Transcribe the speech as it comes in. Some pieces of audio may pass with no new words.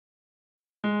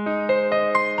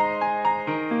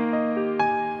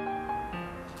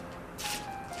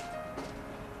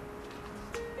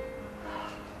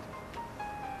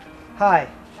Hi,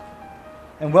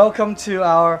 and welcome to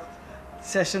our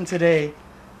session today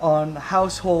on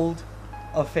Household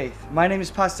of Faith. My name is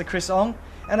Pastor Chris Ong,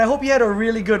 and I hope you had a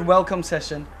really good welcome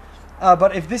session.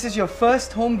 But if this is your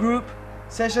first home group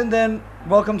session, then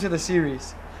welcome to the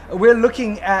series. We're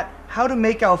looking at how to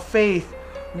make our faith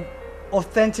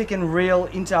authentic and real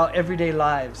into our everyday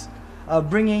lives,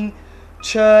 bringing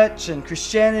church and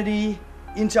Christianity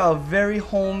into our very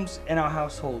homes and our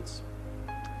households.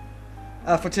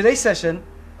 For today's session,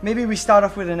 maybe we start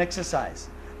off with an exercise.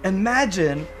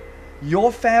 Imagine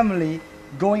your family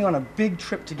going on a big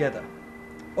trip together.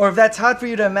 Or if that's hard for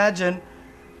you to imagine,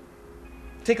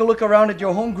 take a look around at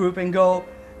your home group and go,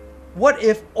 what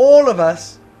if all of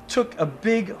us took a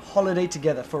big holiday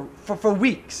together for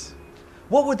weeks?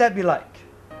 What would that be like?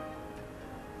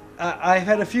 I've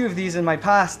had a few of these in my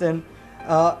past, and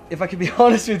if I can be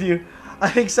honest with you, I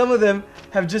think some of them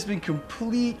have just been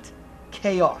complete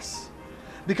chaos.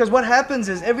 Because what happens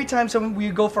is every time we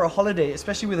go for a holiday,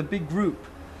 especially with a big group,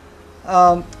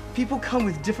 people come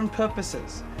with different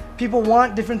purposes. People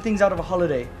want different things out of a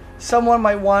holiday. Someone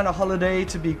might want a holiday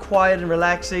to be quiet and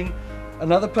relaxing.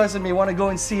 Another person may want to go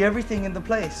and see everything in the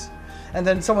place. And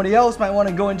then somebody else might want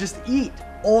to go and just eat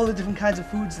all the different kinds of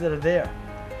foods that are there.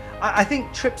 I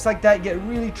think trips like that get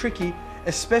really tricky,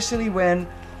 especially when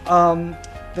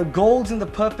the goals and the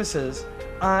purposes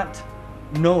aren't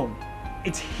known.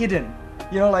 It's hidden.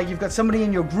 You know, like you've got somebody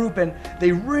in your group and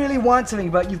they really want something,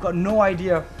 but you've got no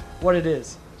idea what it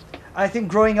is. I think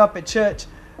growing up at church,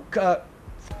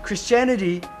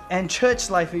 Christianity and church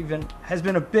life even has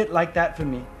been a bit like that for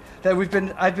me. That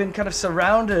I've been kind of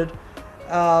surrounded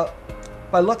by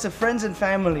lots of friends and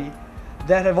family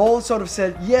that have all sort of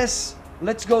said, yes,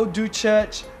 let's go do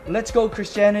church, let's go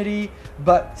Christianity,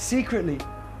 but secretly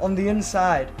on the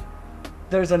inside,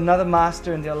 there's another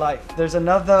master in their life. There's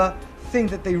another thing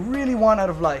that they really want out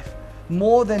of life.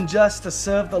 More than just to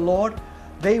serve the Lord,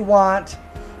 they want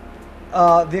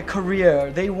their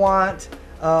career, they want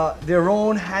their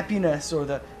own happiness or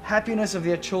the happiness of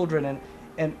their children.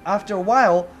 And after a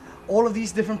while, all of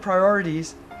these different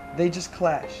priorities, they just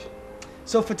clash.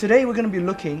 So for today, we're going to be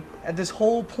looking at this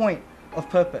whole point of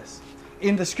purpose.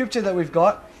 In the scripture that we've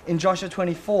got, in Joshua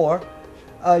 24,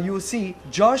 you will see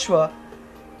Joshua,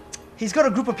 he's got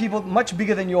a group of people much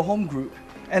bigger than your home group.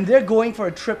 And they're going for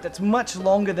a trip that's much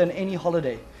longer than any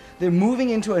holiday. They're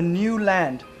moving into a new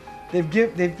land. They've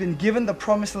been given the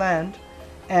promised land,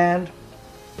 and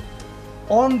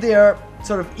on their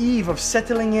sort of eve of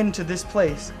settling into this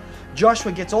place,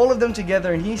 Joshua gets all of them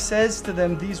together and he says to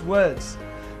them these words.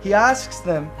 He asks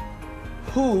them,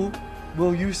 who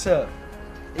will you serve?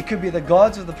 It could be the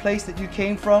gods of the place that you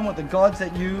came from or the gods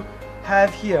that you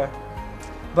have here.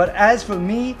 But as for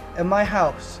me and my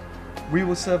house, we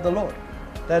will serve the Lord.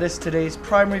 That is today's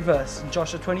primary verse in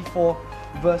Joshua 24,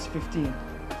 verse 15.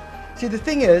 See, the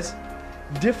thing is,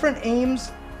 different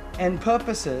aims and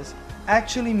purposes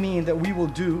actually mean that we will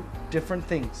do different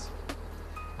things.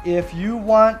 If you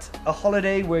want a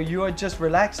holiday where you are just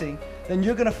relaxing, then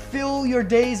you're going to fill your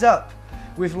days up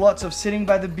with lots of sitting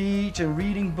by the beach and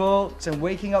reading books and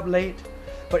waking up late.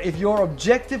 But if your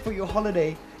objective for your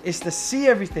holiday is to see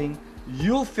everything,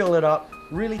 you'll fill it up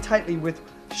really tightly with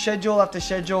schedule after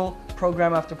schedule,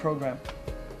 program after program.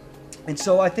 And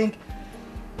so I think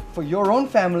for your own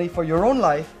family, for your own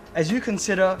life, as you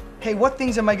consider, hey, what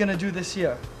things am I going to do this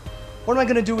year? What am I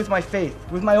going to do with my faith,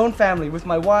 with my own family, with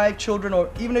my wife, children, or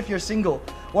even if you're single,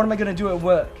 what am I going to do at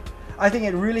work? I think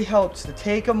it really helps to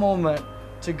take a moment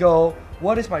to go,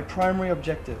 what is my primary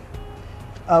objective?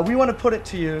 We want to put it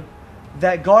to you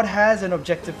that God has an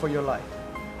objective for your life.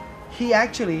 He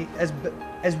actually,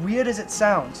 as weird as it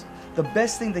sounds, the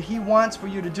best thing that He wants for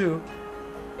you to do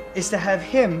is to have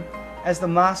Him as the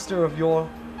master of your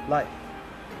life.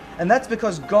 And that's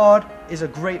because God is a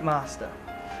great master.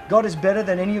 God is better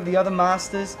than any of the other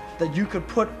masters that you could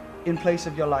put in place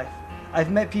of your life.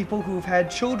 I've met people who've had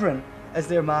children as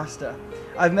their master.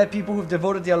 I've met people who've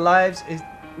devoted their lives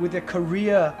with their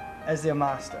career as their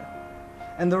master.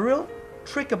 And the real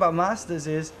trick about masters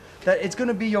is that it's going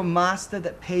to be your master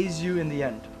that pays you in the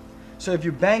end. So if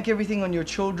you bank everything on your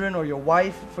children or your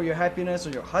wife for your happiness or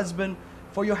your husband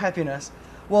for your happiness,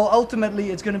 well,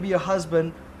 ultimately it's going to be your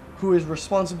husband who is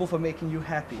responsible for making you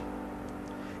happy.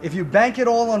 If you bank it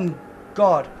all on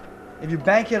God, if you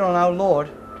bank it on our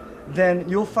Lord, then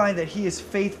you'll find that He is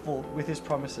faithful with His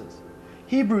promises.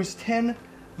 Hebrews 10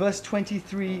 verse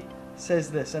 23 says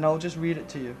this, and I'll just read it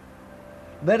to you.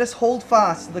 Let us hold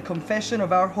fast to the confession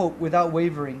of our hope without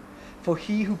wavering, for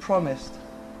He who promised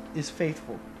is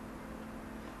faithful.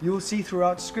 You will see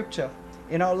throughout Scripture,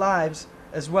 in our lives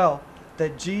as well,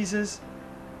 that Jesus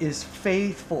is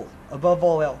faithful above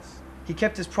all else. He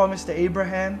kept his promise to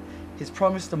Abraham, his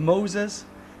promise to Moses.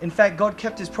 In fact, God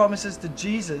kept his promises to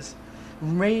Jesus,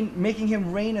 making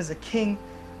him reign as a king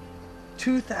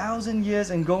 2,000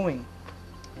 years and going.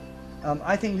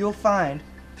 I think you'll find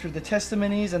through the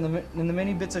testimonies and the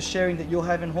many bits of sharing that you'll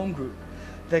have in home group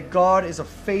that God is a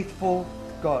faithful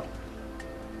God.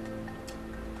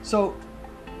 So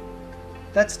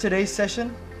that's today's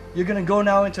session. You're going to go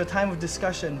now into a time of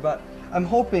discussion, but I'm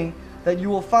hoping that you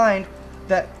will find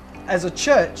that as a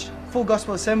church, Full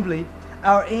Gospel Assembly,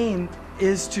 our aim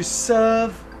is to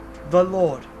serve the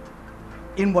Lord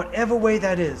in whatever way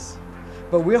that is.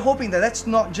 But we're hoping that that's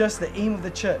not just the aim of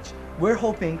the church. We're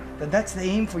hoping that that's the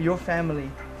aim for your family.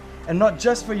 And not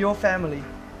just for your family,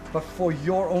 but for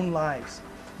your own lives.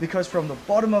 Because from the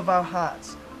bottom of our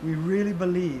hearts, we really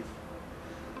believe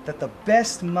that the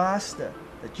best master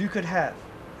that you could have,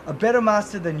 a better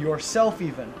master than yourself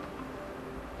even,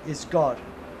 is God.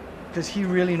 Because He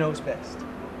really knows best.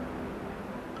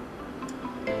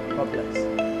 God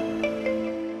bless.